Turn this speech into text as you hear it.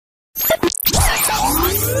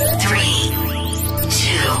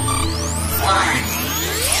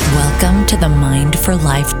Welcome to the Mind for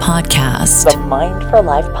Life podcast. The Mind for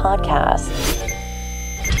Life podcast,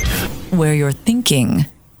 where your thinking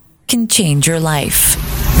can change your life.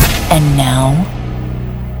 And now,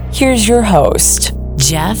 here's your host,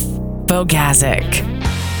 Jeff Bogazic.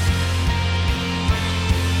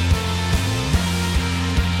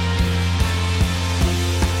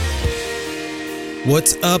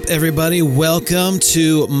 What's up, everybody? Welcome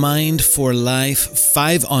to Mind for Life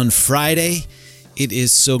 5 on Friday. It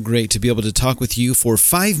is so great to be able to talk with you for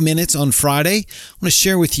 5 minutes on Friday. I want to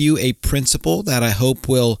share with you a principle that I hope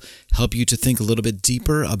will help you to think a little bit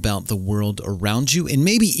deeper about the world around you and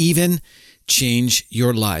maybe even change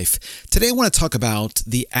your life. Today, I want to talk about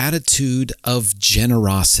the attitude of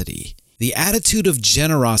generosity. The attitude of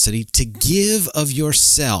generosity to give of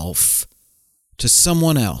yourself to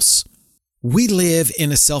someone else. We live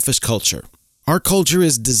in a selfish culture. Our culture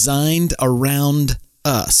is designed around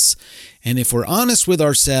us. And if we're honest with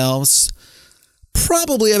ourselves,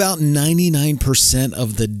 probably about 99%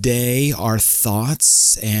 of the day, our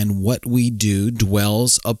thoughts and what we do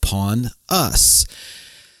dwells upon us.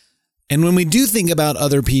 And when we do think about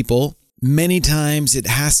other people, many times it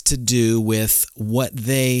has to do with what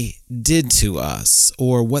they did to us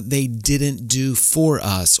or what they didn't do for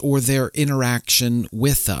us or their interaction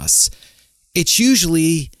with us. It's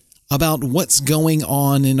usually about what's going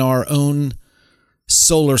on in our own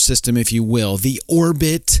solar system, if you will, the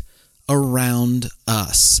orbit around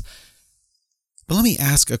us. But let me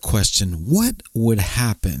ask a question. What would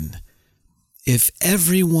happen if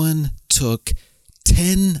everyone took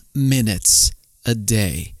 10 minutes a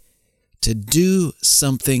day to do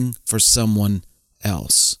something for someone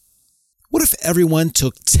else? What if everyone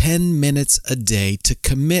took 10 minutes a day to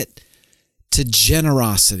commit to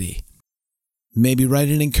generosity? Maybe write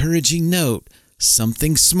an encouraging note,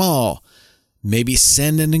 something small. Maybe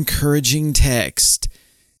send an encouraging text.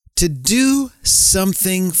 To do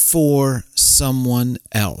something for someone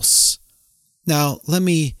else. Now, let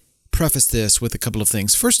me preface this with a couple of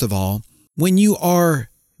things. First of all, when you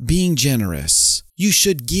are being generous, you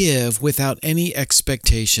should give without any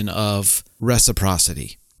expectation of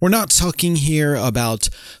reciprocity. We're not talking here about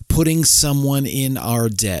putting someone in our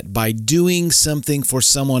debt by doing something for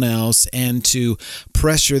someone else and to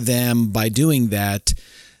pressure them by doing that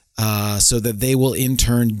so that they will in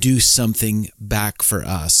turn do something back for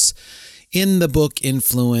us. In the book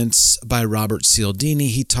Influence by Robert Cialdini,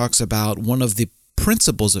 he talks about one of the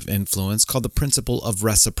principles of influence called the principle of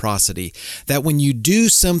reciprocity, that when you do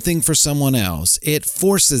something for someone else, it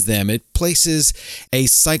forces them, it places a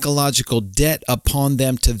psychological debt upon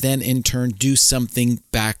them to then in turn do something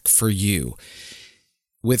back for you.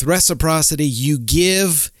 With reciprocity, you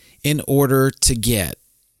give in order to get.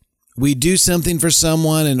 We do something for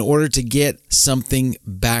someone in order to get something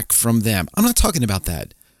back from them. I'm not talking about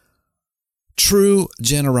that. True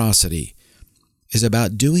generosity is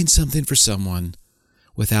about doing something for someone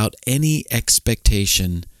without any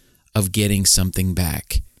expectation of getting something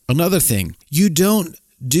back. Another thing, you don't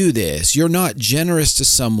do this. You're not generous to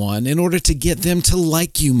someone in order to get them to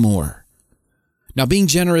like you more. Now, being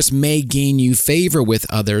generous may gain you favor with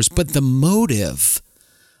others, but the motive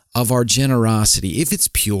of our generosity, if it's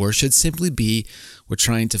pure, should simply be we're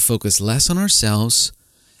trying to focus less on ourselves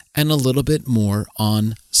and a little bit more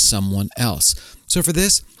on someone else. So for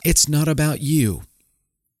this, it's not about you.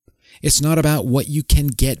 It's not about what you can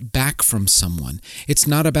get back from someone. It's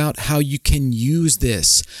not about how you can use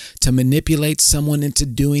this to manipulate someone into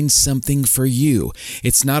doing something for you.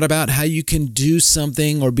 It's not about how you can do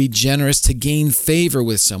something or be generous to gain favor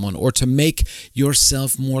with someone or to make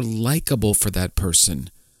yourself more likable for that person.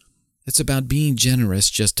 It's about being generous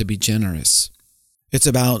just to be generous. It's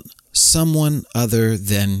about someone other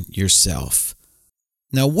than yourself.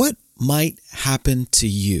 Now, what might happen to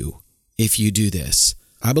you if you do this?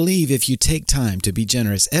 I believe if you take time to be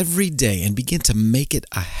generous every day and begin to make it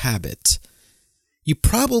a habit, you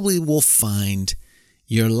probably will find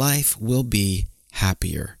your life will be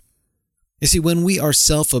happier. You see, when we are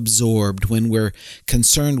self-absorbed, when we're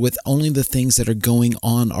concerned with only the things that are going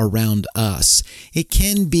on around us, it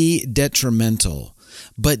can be detrimental.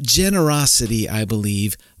 But generosity, I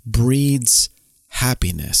believe, breeds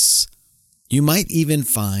happiness. You might even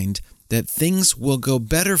find that things will go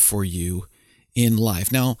better for you in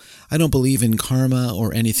life. Now, I don't believe in karma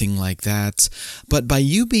or anything like that, but by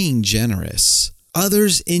you being generous,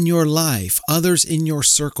 others in your life, others in your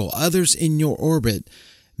circle, others in your orbit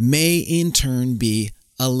may in turn be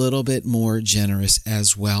a little bit more generous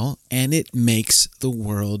as well, and it makes the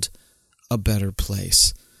world a better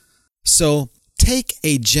place. So take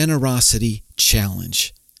a generosity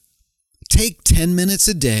challenge. Take 10 minutes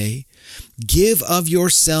a day. Give of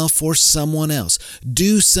yourself for someone else.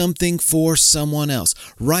 Do something for someone else.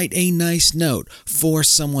 Write a nice note for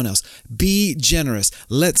someone else. Be generous.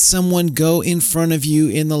 Let someone go in front of you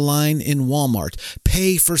in the line in Walmart.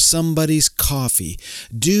 Pay for somebody's coffee.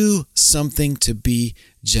 Do something to be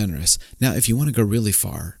generous. Now, if you want to go really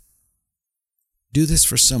far, do this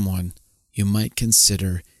for someone you might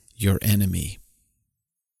consider your enemy.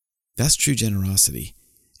 That's true generosity.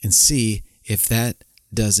 And see if that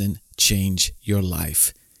doesn't change your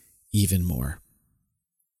life even more.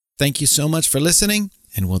 Thank you so much for listening,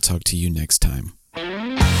 and we'll talk to you next time.